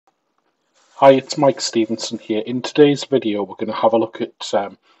Hi, it's Mike Stevenson here. In today's video, we're going to have a look at a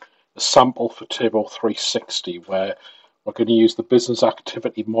sample for Turbo 360 where we're going to use the business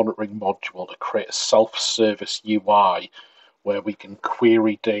activity monitoring module to create a self-service UI where we can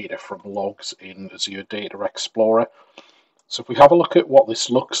query data from logs in Azure Data Explorer. So if we have a look at what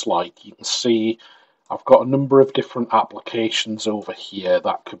this looks like, you can see I've got a number of different applications over here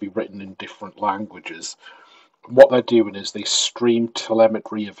that could be written in different languages. What they're doing is they stream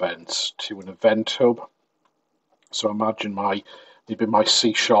telemetry events to an event hub. So imagine maybe my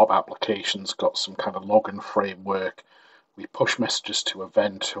C# application's got some kind of login framework. We push messages to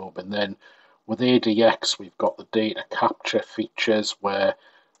event hub, and then with ADX we've got the data capture features where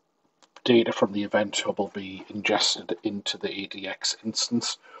data from the event hub will be ingested into the ADX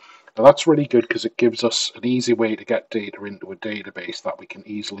instance. Now that's really good because it gives us an easy way to get data into a database that we can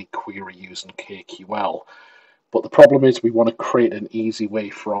easily query using KQL. But the problem is we want to create an easy way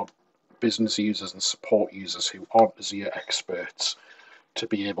for our business users and support users who aren't Azure experts to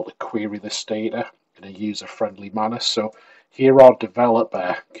be able to query this data in a user-friendly manner. So here our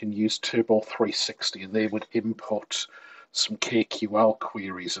developer can use Turbo 360 and they would input some KQL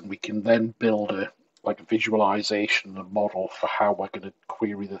queries, and we can then build a visualization and model for how we're going to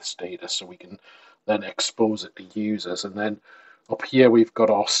query this data so we can then expose it to users. And then up here we've got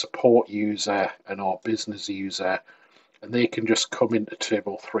our support user and our business user, and they can just come into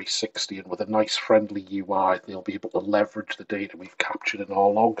Turbo 360 and with a nice friendly UI they'll be able to leverage the data we've captured in our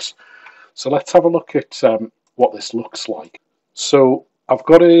logs. So let's have a look at what this looks like. So I've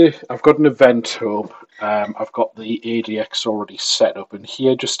got an event hub. I've got the ADX already set up, and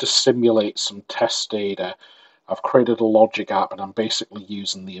here just to simulate some test data I've created a logic app, and I'm basically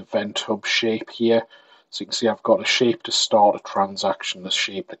using the event hub shape here. So you can see I've got a shape to start a transaction, a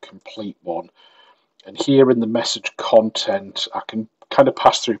shape to complete one. And here in the message content, I can kind of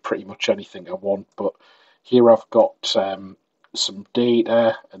pass through pretty much anything I want, but here I've got some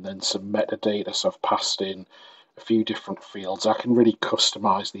data and then some metadata, so I've passed in a few different fields. I can really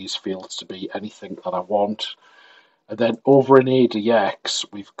customize these fields to be anything that I want. And then over in ADX,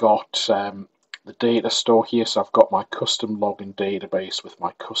 we've got the data store here, so I've got my custom login database with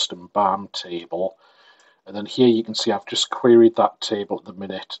my custom BAM table. And then here you can see I've just queried that table at the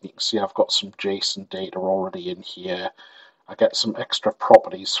minute, and you can see I've got some JSON data already in here. I get some extra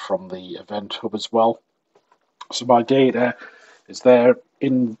properties from the event hub as well. So my data is there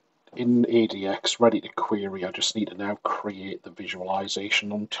in ADX ready to query. I just need to now create the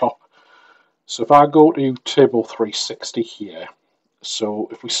visualization on top. So if I go to Turbo 360 here, so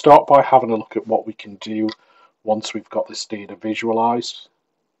if we start by having a look at what we can do once we've got this data visualized.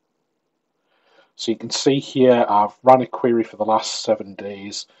 So you can see here I've ran a query for the last 7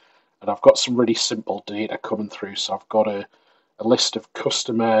 days, and I've got some really simple data coming through. So I've got a list of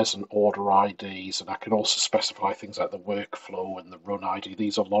customers and order IDs, and I can also specify things like the workflow and the run ID.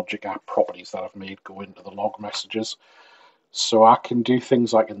 These are logic app properties that I've made go into the log messages. So I can do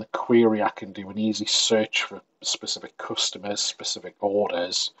things like in the query, I can do an easy search for specific customers, specific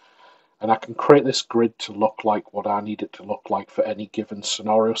orders, and I can create this grid to look like what I need it to look like for any given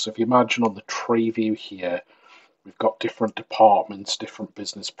scenario. So if you imagine on the tree view here, we've got different departments, different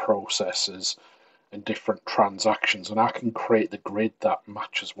business processes, and different transactions, and I can create the grid that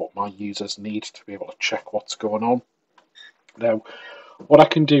matches what my users need to be able to check what's going on. Now, what I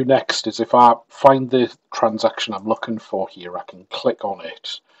can do next is if I find the transaction I'm looking for here, I can click on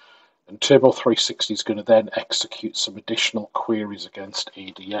it, and Turbo 360 is going to then execute some additional queries against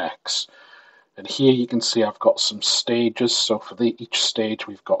ADX. And here you can see I've got some stages. So for each stage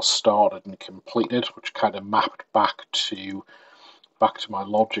we've got started and completed, which kind of mapped back to my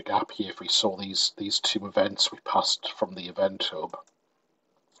logic app here. If we saw these two events we passed from the event hub.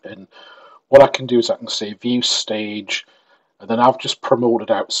 And what I can do is I can say view stage, and then I've just promoted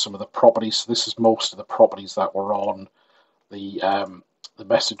out some of the properties. So this is most of the properties that were on the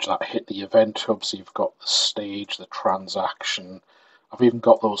message that hit the event hub. So you've got the stage, the transaction. I've even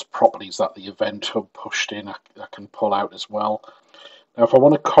got those properties that the event hub pushed in. I can pull out as well. Now, if I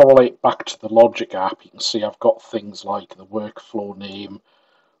want to correlate back to the logic app, you can see I've got things like the workflow name,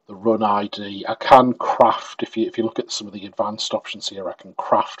 the run ID. I can craft, if you look at some of the advanced options here, I can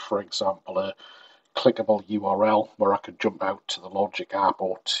craft, for example, a clickable URL where I could jump out to the logic app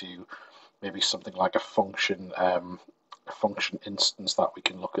or to maybe something like a function instance that we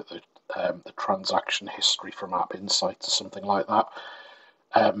can look at the transaction history from App Insights or something like that.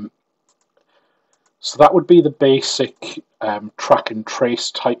 So that would be the basic track and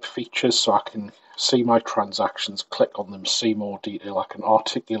trace type features. So I can see my transactions, click on them, see more detail. I can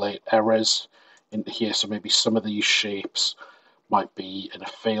articulate errors into here. So maybe some of these shapes might be in a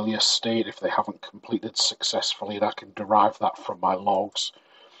failure state if they haven't completed successfully, and I can derive that from my logs.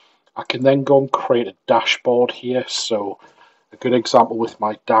 I can then go and create a dashboard here. So a good example with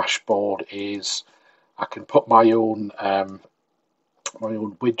my dashboard is I can put my own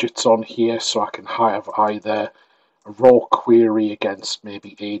widgets on here, so I can have either a raw query against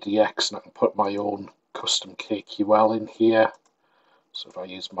maybe ADX, and I can put my own custom KQL in here. So if I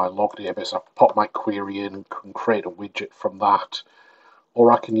use my log database, I can pop my query in and can create a widget from that.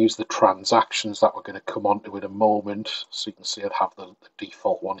 Or I can use the transactions that we're going to come on to in a moment. So you can see I'd have the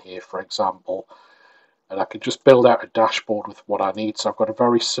default one here, for example. And I can just build out a dashboard with what I need. So I've got a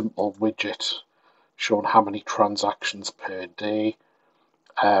very simple widget showing how many transactions per day.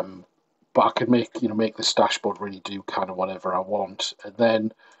 But I can make this dashboard really do kind of whatever I want. And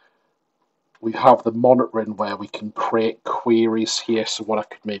then we have the monitoring where we can create queries here. So what I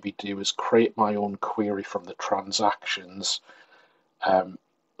could maybe do is create my own query from the transactions.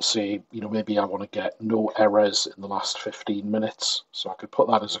 Say, maybe I want to get no errors in the last 15 minutes. So I could put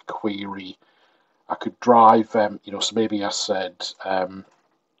that as a query. I could drive, so maybe I said,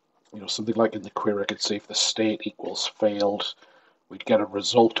 something like in the query, I could say if the state equals failed, we'd get a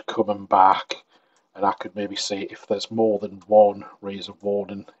result coming back. And I could maybe say if there's more than one, raise a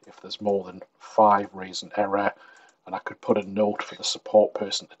warning. If there's more than 5, raise an error. And I could put a note for the support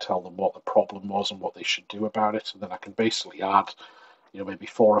person to tell them what the problem was and what they should do about it. And then I can basically add, maybe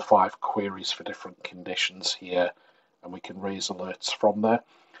 4 or 5 queries for different conditions here. And we can raise alerts from there.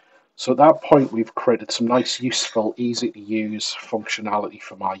 So at that point, we've created some nice, useful, easy to use functionality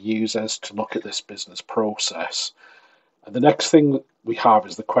for my users to look at this business process. And the next thing we have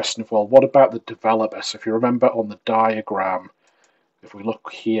is the question of, well, what about the developer? So if you remember on the diagram, if we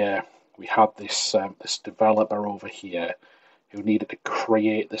look here, we had this developer over here who needed to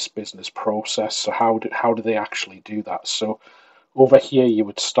create this business process. So how do they actually do that? So over here, you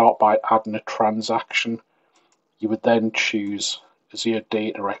would start by adding a transaction. You would then choose Azure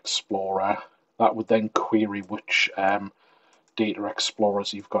Data Explorer. That would then query which Data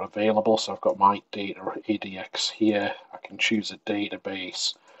Explorers you've got available. So I've got my data ADX here. I can choose a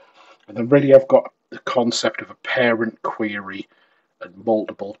database. And then really I've got the concept of a parent query and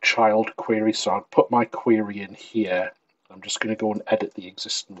multiple child queries. So I'd put my query in here. I'm just going to go and edit the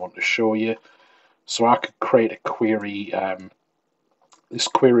existing one to show you. So I could create a query. This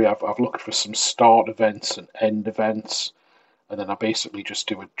query, I've looked for some start events and end events. And then I basically just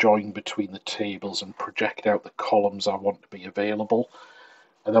do a join between the tables and project out the columns I want to be available.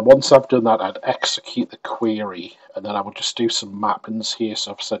 And then once I've done that, I'd execute the query, and then I would just do some mappings here.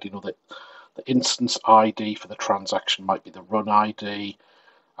 So I've said, that the instance ID for the transaction might be the run ID.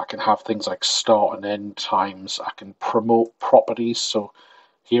 I can have things like start and end times. I can promote properties. So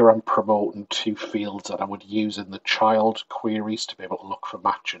here I'm promoting 2 fields that I would use in the child queries to be able to look for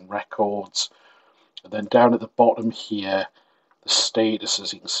matching records. And then down at the bottom here, the status,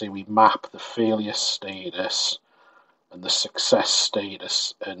 as you can see, we map the failure status and the success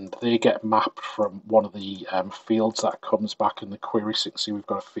status, and they get mapped from one of the fields that comes back in the query. So you can see we've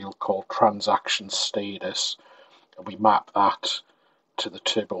got a field called transaction status, and we map that to the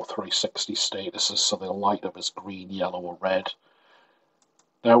Turbo 360 statuses, so they'll light up as green, yellow, or red.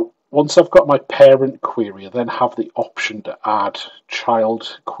 Now, once I've got my parent query, I then have the option to add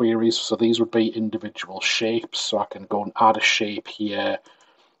child queries. So these would be individual shapes. So I can go and add a shape here.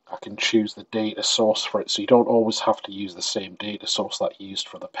 I can choose the data source for it. So you don't always have to use the same data source that you used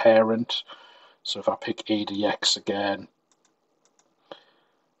for the parent. So if I pick ADX again,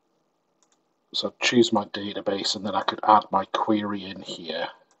 so I'd choose my database, and then I could add my query in here.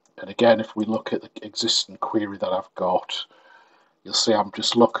 And again, if we look at the existing query that I've got, you'll see I'm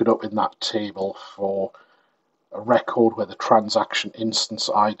just looking up in that table for a record where the transaction instance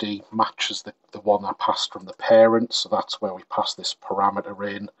ID matches the one I passed from the parent. So that's where we pass this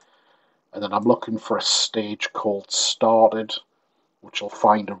parameter in. And then I'm looking for a stage called started, which will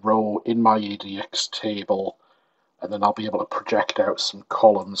find a row in my ADX table. And then I'll be able to project out some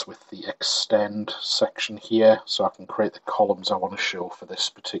columns with the extend section here. So I can create the columns I want to show for this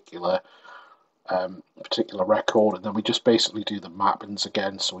particular record, and then we just basically do the mappings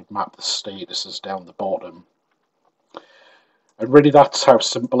again. So we map the statuses down the bottom, and really that's how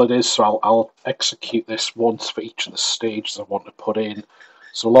simple it is. So I'll execute this once for each of the stages I want to put in.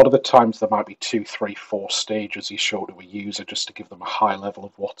 So a lot of the times there might be 2, 3, 4 stages you show to a user just to give them a high level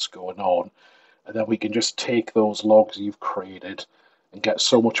of what's going on, and then we can just take those logs you've created and get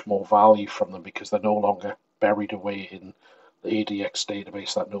so much more value from them because they're no longer buried away in the ADX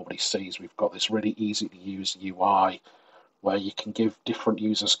database that nobody sees. We've got this really easy to use UI where you can give different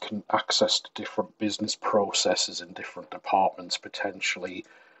users access to different business processes in different departments potentially,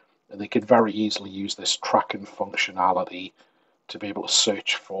 and they can very easily use this tracking functionality to be able to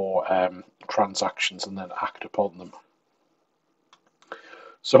search for transactions and then act upon them.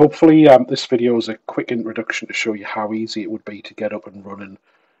 So hopefully this video is a quick introduction to show you how easy it would be to get up and running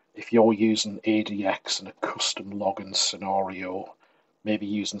if you're using ADX in a custom login scenario, maybe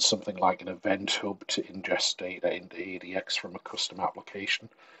using something like an event hub to ingest data into ADX from a custom application.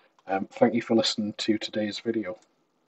 Thank you for listening to today's video.